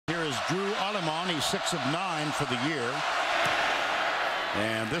Drew Alemon. He's 6 of 9 for the year.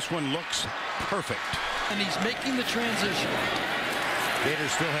 And this one looks perfect. And he's making the transition.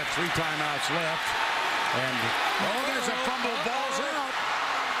 Gators still have 3 timeouts left. And there's a fumble. Ball's out.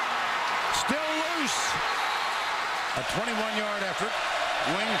 Still loose. A 21-yard effort.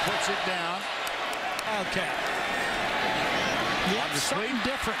 Wing puts it down. Okay. Yep, something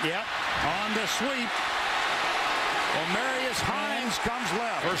different. Yep. On the sweep. Omarius Hines comes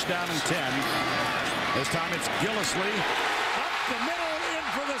left. First down and 10. This time it's Gillislee. Up the middle, in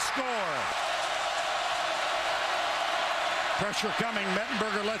for the score. Pressure coming.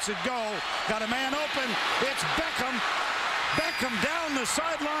 Mettenberger lets it go. Got a man open. It's Beckham. Beckham down the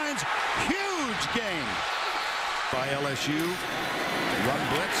sidelines. Huge gain by LSU. Run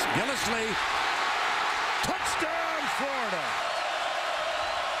blitz. Gillislee. Touchdown, Florida.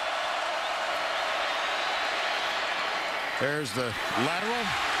 There's the lateral.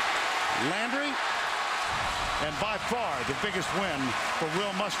 Landry. And by far the biggest win for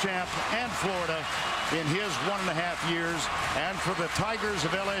Will Muschamp and Florida in his 1.5 years. And for the Tigers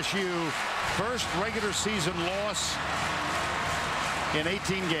of LSU, first regular season loss in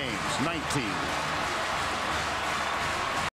 18 games, 19.